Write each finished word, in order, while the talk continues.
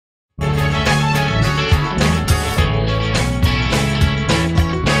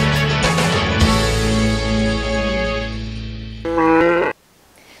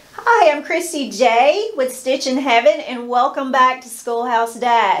Christy J with Stitch in Heaven, and welcome back to Schoolhouse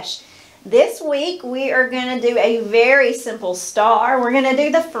Dash. This week we are going to do a very simple star. We're going to do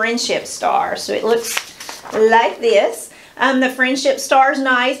the friendship star. So it looks like this. The friendship star is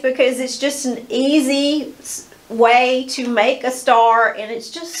nice because it's just an easy way to make a star, and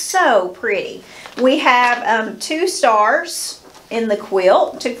it's just so pretty. We have 2 stars in the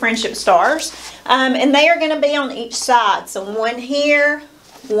quilt, 2 friendship stars, and they are going to be on each side. So one here,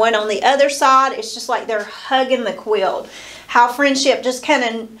 one on the other side. It's just like they're hugging the quilt. How friendship just kind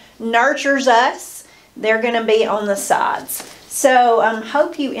of nurtures us. They're going to be on the sides. So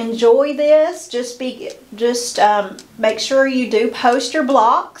hope you enjoy this. Just make sure you do post your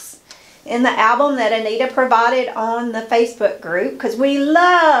blocks in the album that Anita provided on the Facebook group, because we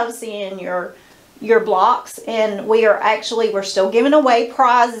love seeing your blocks, and we're still giving away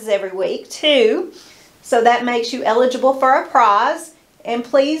prizes every week too. So that makes you eligible for a prize. And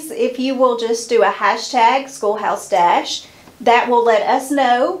please, if you will just do a hashtag Schoolhouse Dash, that will let us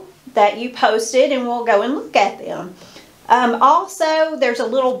know that you posted, and we'll go and look at them. Also, there's a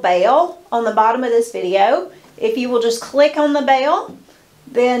little bell on the bottom of this video. If you will just click on the bell,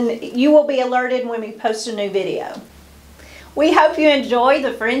 then you will be alerted when we post a new video. We hope you enjoy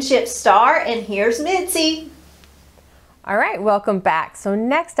the friendship star, and here's Mitzi. All right, welcome back. So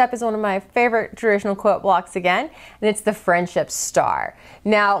next up is one of my favorite traditional quilt blocks again, and it's the friendship star.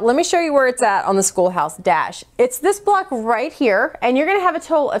 Now, let me show you where it's at on the Schoolhouse Dash. It's this block right here, and you're gonna have a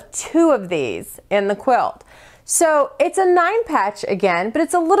total of 2 of these in the quilt. So it's a 9 patch again, but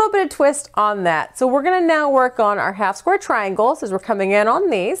it's a little bit of twist on that. So we're gonna now work on our half square triangles as we're coming in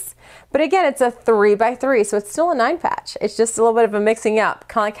on these. But again, it's a 3 by 3, so it's still a 9 patch. It's just a little bit of a mixing up,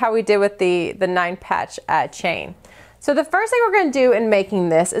 kind of like how we did with the 9 patch chain. So the first thing we're going to do in making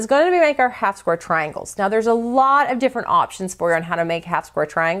this is going to be make our half square triangles. Now there's a lot of different options for you on how to make half square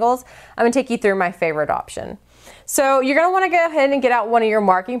triangles. I'm going to take you through my favorite option. So you're going to want to go ahead and get out one of your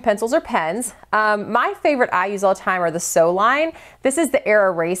marking pencils or pens. My favorite I use all the time are the sew line. This is the air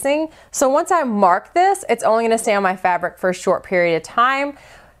erasing. So once I mark this, it's only going to stay on my fabric for a short period of time.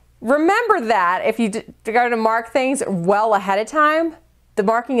 Remember that if you go to mark things well ahead of time, the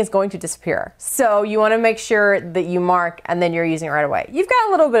marking is going to disappear. So you want to make sure that you mark and then you're using it right away. You've got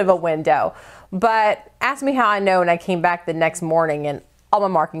a little bit of a window, but ask me how I know when I came back the next morning and all my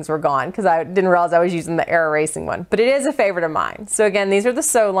markings were gone because I didn't realize I was using the air erasing one. But it is a favorite of mine. So again, these are the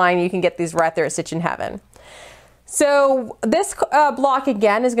sew line. You can get these right there at Stitch in Heaven. So this block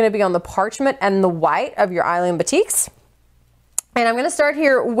again is going to be on the parchment and the white of your Island Batiks. And I'm going to start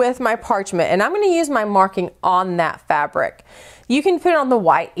here with my parchment, and I'm going to use my marking on that fabric. You can put it on the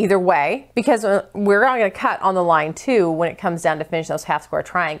white either way, because we're going to cut on the line too when it comes down to finish those half square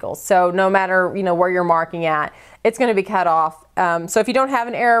triangles. So no matter where you're marking at, it's going to be cut off. So if you don't have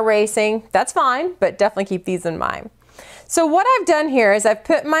an air erasing, that's fine, but definitely keep these in mind. So what I've done here is I've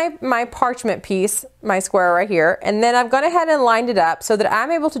put my parchment piece, my square right here, and then I've gone ahead and lined it up so that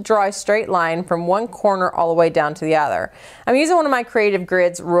I'm able to draw a straight line from one corner all the way down to the other. I'm using one of my Creative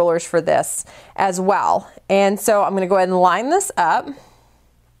Grids rulers for this as well. And so I'm going to go ahead and line this up.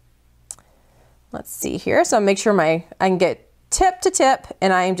 Let's see here. So make sure I can get tip to tip,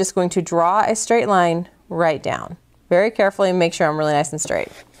 and I am just going to draw a straight line right down. Very carefully, and make sure I'm really nice and straight.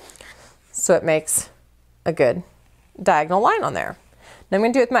 So it makes a good diagonal line on there. Now I'm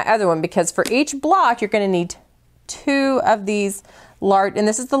going to do it with my other one, because for each block you're going to need 2 of these large, and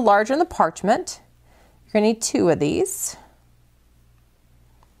this is the larger in the parchment. You're going to need 2 of these.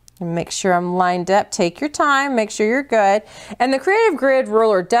 And make sure I'm lined up. Take your time, make sure you're good. And the Creative Grid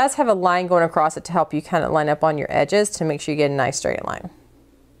ruler does have a line going across it to help you kind of line up on your edges to make sure you get a nice straight line.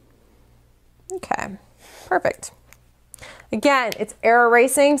 Okay, perfect. Again, it's air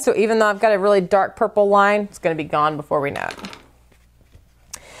erasing, so even though I've got a really dark purple line, it's going to be gone before we know it.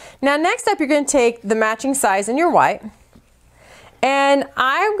 Now next up, you're going to take the matching size in your white, and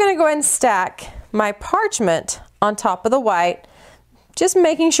I'm going to go ahead and stack my parchment on top of the white, just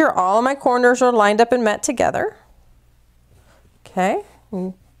making sure all of my corners are lined up and met together. Okay,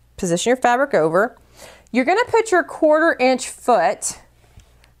 and position your fabric over. You're going to put your 1/4 inch foot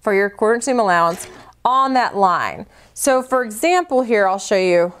for your 1/4 inch seam allowance on that line. So for example here, I'll show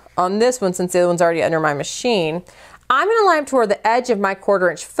you on this one, since the other one's already under my machine, I'm going to line up to where the edge of my 1/4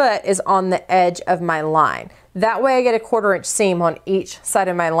 inch foot is on the edge of my line. That way I get a 1/4 inch seam on each side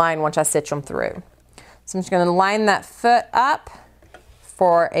of my line once I stitch them through. So I'm just going to line that foot up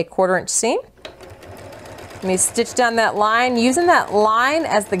for a 1/4 inch seam. Let me stitch down that line, using that line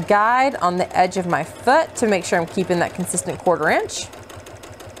as the guide on the edge of my foot to make sure I'm keeping that consistent 1/4 inch.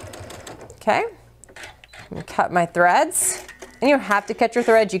 Okay. Cut my threads. And you don't have to catch your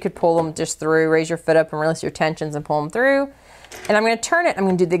threads. You could pull them just through, raise your foot up and release your tensions and pull them through. And I'm going to turn it. I'm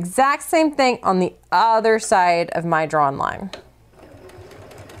going to do the exact same thing on the other side of my drawn line.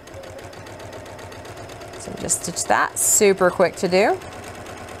 So just stitch that, super quick to do.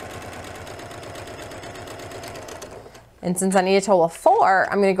 And since I need a total of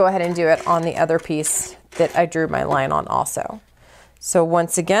 4, I'm going to go ahead and do it on the other piece that I drew my line on also. So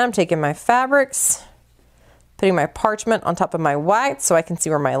once again, I'm taking my fabrics, putting my parchment on top of my white so I can see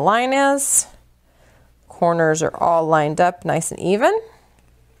where my line is. Corners are all lined up nice and even.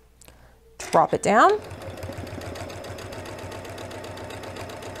 Drop it down.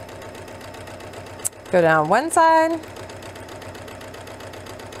 Go down one side.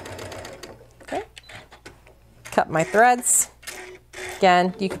 Okay. Cut my threads.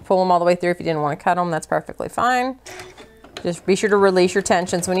 Again, you could pull them all the way through if you didn't want to cut them. That's perfectly fine. Just be sure to release your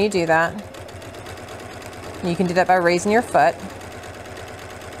tensions when you do that. You can do that by raising your foot.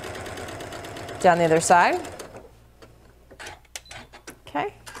 Down the other side.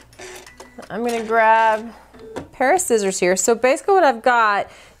 Okay. I'm going to grab a pair of scissors here. So basically what I've got,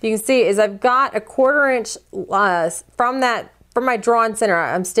 you can see, is I've got a 1/4 inch from my drawn center.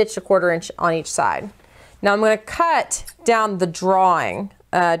 I'm stitched a 1/4 inch on each side. Now I'm going to cut down the drawn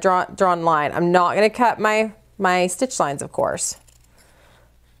line. I'm not going to cut my stitch lines, of course.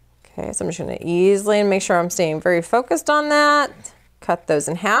 Okay, so I'm just going to easily make sure I'm staying very focused on that. Cut those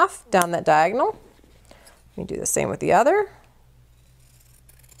in half down that diagonal. Let me do the same with the other.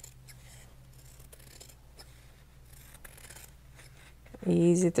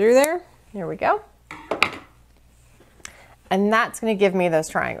 Easy through there. There we go. And that's going to give me those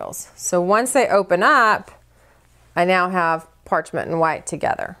triangles. So once they open up, I now have parchment and white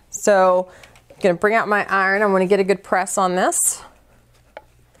together. So I'm going to bring out my iron. I'm going to get a good press on this.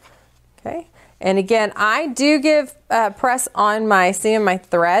 Okay. And again, I do give press on my seam and my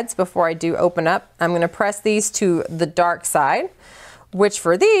threads before I do open up. I'm going to press these to the dark side, which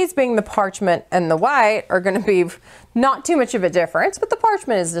for these, being the parchment and the white, are going to be not too much of a difference, but the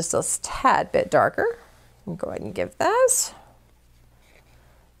parchment is just a tad bit darker. I'll go ahead and give those.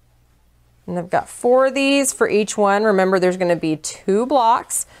 And I've got 4 of these for each one. Remember, there's going to be 2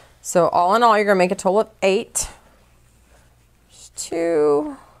 blocks. So all in all, you're going to make a total of 8. There's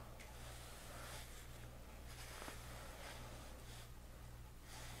 2.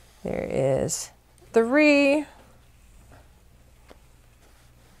 There is 3.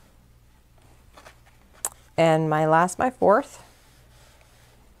 And my 4th.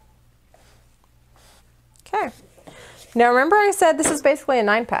 Okay. Now remember I said this is basically a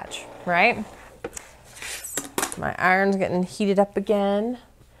 9 patch, right? My iron's getting heated up again.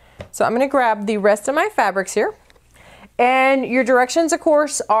 So I'm going to grab the rest of my fabrics here. And your directions, of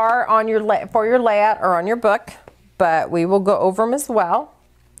course, are on for your layout or on your book, but we will go over them as well.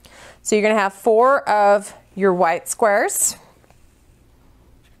 So you're going to have 4 of your white squares.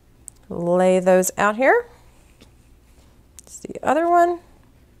 Lay those out here. It's the other one.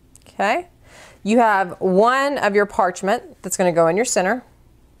 Okay. You have 1 of your parchment that's going to go in your center.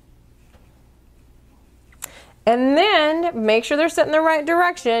 And then make sure they're set in the right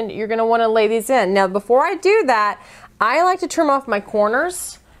direction. You're going to want to lay these in. Now, before I do that, I like to trim off my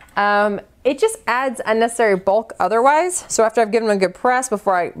corners. It just adds unnecessary bulk otherwise. So after I've given them a good press,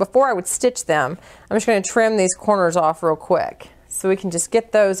 before I would stitch them, I'm just going to trim these corners off real quick. So we can just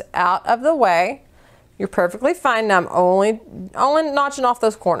get those out of the way. You're perfectly fine. Now I'm only notching off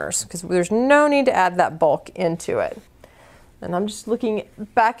those corners because there's no need to add that bulk into it. And I'm just looking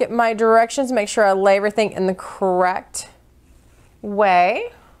back at my directions, make sure I lay everything in the correct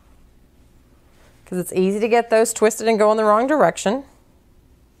way, because it's easy to get those twisted and go in the wrong direction.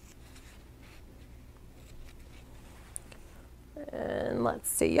 And let's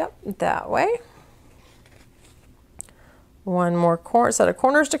see, yep, that way. 1 more set of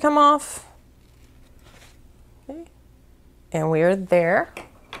corners to come off. Okay. And we are there.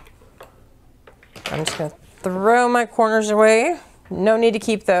 I'm just going to throw my corners away. No need to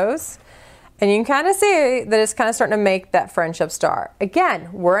keep those. And you can kind of see that it's kind of starting to make that friendship star. Again,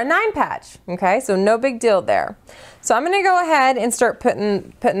 we're a 9 patch, okay? So no big deal there. So I'm going to go ahead and start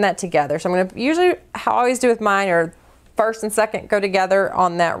putting that together. So I'm going to usually, how I always do with mine, are first and second go together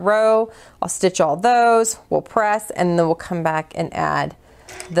on that row. I'll stitch all those, we'll press, and then we'll come back and add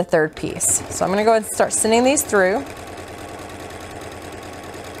the 3rd piece. So I'm going to go ahead and start sending these through.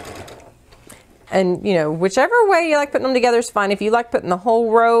 And, you know, whichever way you like putting them together is fine. If you like putting the whole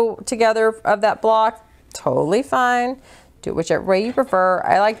row together of that block, totally fine. Do it whichever way you prefer.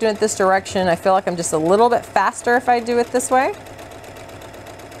 I like doing it this direction. I feel like I'm just a little bit faster if I do it this way.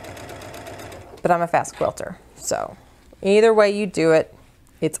 But I'm a fast quilter, so Either way you do it,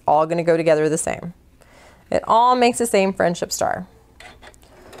 it's all going to go together the same. It all makes the same friendship star.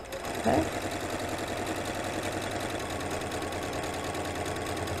 Okay.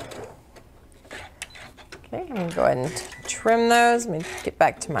 Okay, I'm going to go ahead and trim those. Let me get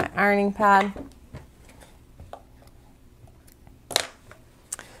back to my ironing pad.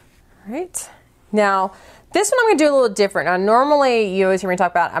 All right. Now, this one I'm going to do a little different. Now, normally you always hear me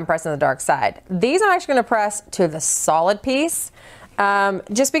talk about I'm pressing the dark side. These I'm actually going to press to the solid piece,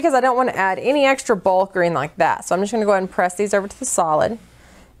 just because I don't want to add any extra bulk or anything like that. So I'm just going to go ahead and press these over to the solid.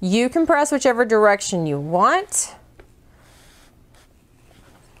 You can press whichever direction you want,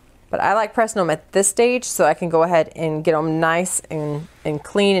 but I like pressing them at this stage so I can go ahead and get them nice and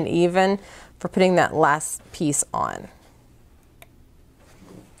clean and even for putting that last piece on.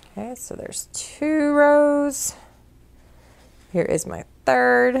 Okay, so there's 2 rows. Here is my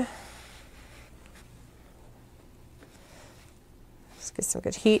 3rd. Let's get some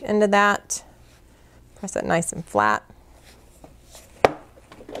good heat into that. Press it nice and flat.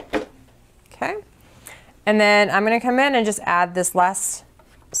 Okay, and then I'm going to come in and just add this last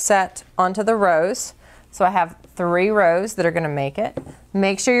set onto the rows. So I have 3 rows that are going to make it.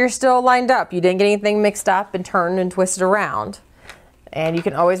 Make sure you're still lined up. You didn't get anything mixed up and turned and twisted around. And you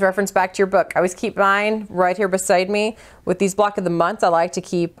can always reference back to your book. I always keep mine right here beside me. With these block of the month, I like to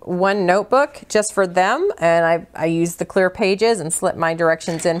keep one notebook just for them. And I use the clear pages and slip my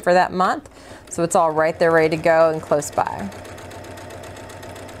directions in for that month. So it's all right there ready to go and close by.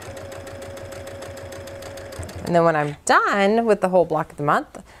 And then when I'm done with the whole block of the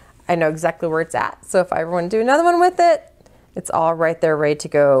month, I know exactly where it's at. So if I ever want to do another one with it, it's all right there ready to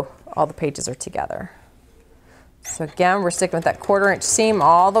go. All the pages are together. So again, we're sticking with that 1/4 inch seam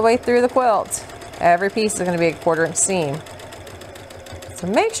all the way through the quilt. Every piece is going to be a 1/4 inch seam. So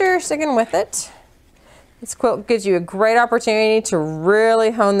make sure you're sticking with it. This quilt gives you a great opportunity to really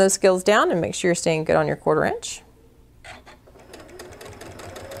hone those skills down and make sure you're staying good on your 1/4 inch.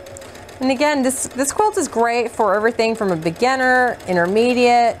 And again, this quilt is great for everything from a beginner,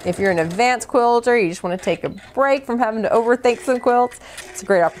 intermediate. If you're an advanced quilter, you just want to take a break from having to overthink some quilts, it's a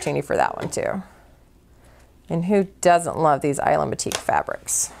great opportunity for that one too. And who doesn't love these Island Batik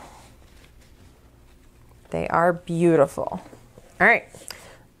fabrics? They are beautiful. All right.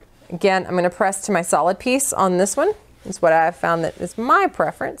 Again, I'm going to press to my solid piece on this one. It's what I've found that is my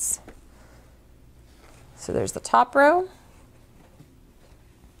preference. So there's the top row.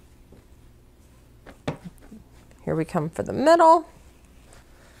 Here we come for the middle.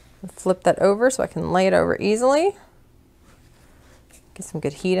 Flip that over so I can lay it over easily. Get some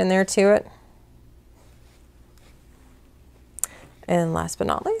good heat in there to it. And last but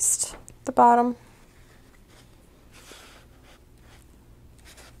not least, the bottom.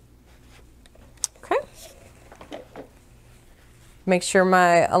 Okay. Make sure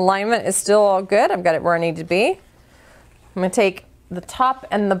my alignment is still all good. I've got it where I need to be. I'm going to take the top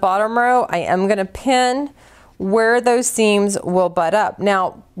and the bottom row. I am going to pin where those seams will butt up.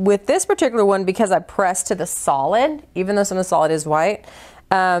 Now, with this particular one, because I pressed to the solid, even though some of the solid is white,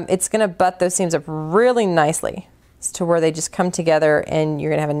 it's going to butt those seams up really nicely to where they just come together and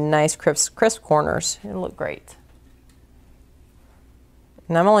you're going to have a nice crisp corners. It'll look great.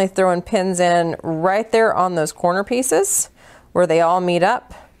 And I'm only throwing pins in right there on those corner pieces where they all meet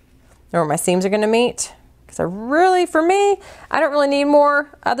up, or where my seams are going to meet. Because for me, I don't really need more.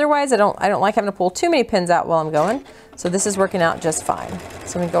 Otherwise, I don't like having to pull too many pins out while I'm going. So this is working out just fine.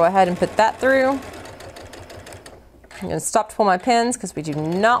 So I'm going to go ahead and put that through. I'm going to stop to pull my pins because we do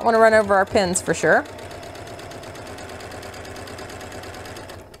not want to run over our pins for sure.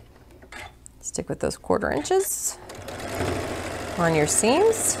 Stick with those 1/4 inches on your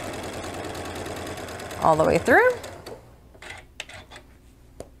seams all the way through.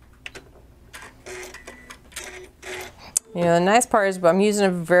 You know, the nice part is I'm using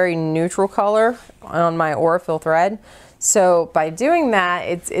a very neutral color on my Aurifil thread. So by doing that,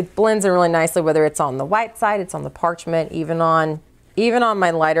 it blends in really nicely, whether it's on the white side, it's on the parchment, even on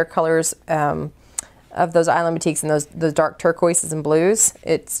my lighter colors of those Island Batiks and those dark turquoises and blues,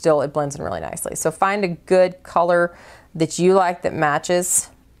 it blends in really nicely. So find a good color that you like that matches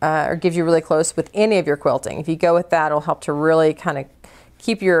or gives you really close with any of your quilting. If you go with that, it'll help to really kind of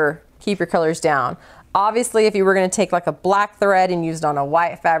keep your colors down. Obviously, if you were going to take like a black thread and use it on a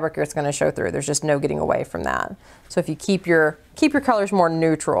white fabric, it's going to show through. There's just no getting away from that. So if you keep your colors more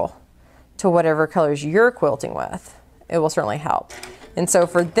neutral to whatever colors you're quilting with, it will certainly help. And so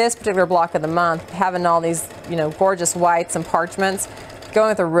for this particular block of the month, having all these, gorgeous whites and parchments, going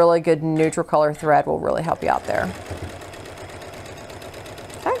with a really good neutral color thread will really help you out there.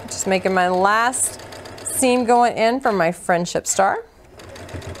 Okay, just making my last seam going in from my friendship star.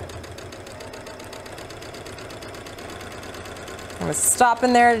 I'm going to stop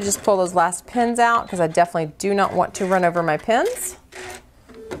in there to just pull those last pins out because I definitely do not want to run over my pins.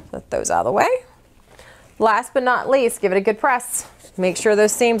 Let those out of the way. Last but not least, give it a good press. Make sure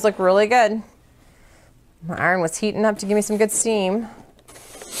those seams look really good. My iron was heating up to give me some good steam.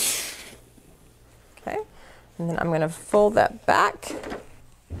 Okay, and then I'm going to fold that back.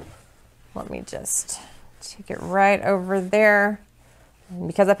 Let me just take it right over there. And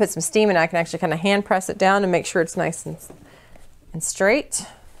because I put some steam in, I can actually kind of hand press it down to make sure it's nice and straight.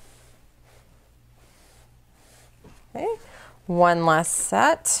 Okay, one last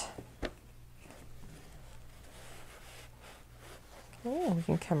set. Okay, we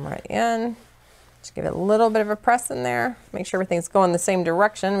can come right in. Just give it a little bit of a press in there. Make sure everything's going the same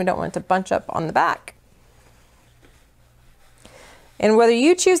direction. We don't want it to bunch up on the back. And whether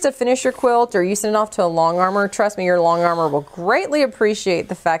you choose to finish your quilt or you send it off to a long armer, trust me, your long armer will greatly appreciate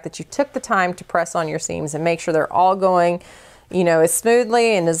the fact that you took the time to press on your seams and make sure they're all going, you know, as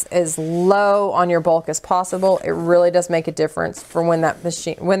smoothly and as low on your bulk as possible. It really does make a difference for when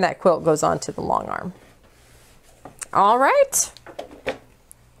that quilt goes on to the long arm. All right.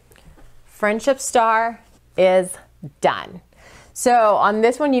 Friendship Star is done. So on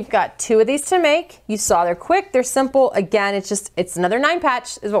this one, you've got 2 of these to make. You saw they're quick, they're simple. Again, it's another 9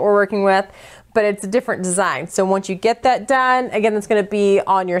 patch is what we're working with, but it's a different design. So once you get that done, again, it's gonna be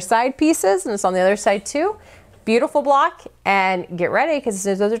on your side pieces and it's on the other side too. Beautiful block, and get ready because as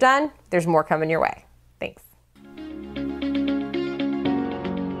soon as those are done, there's more coming your way.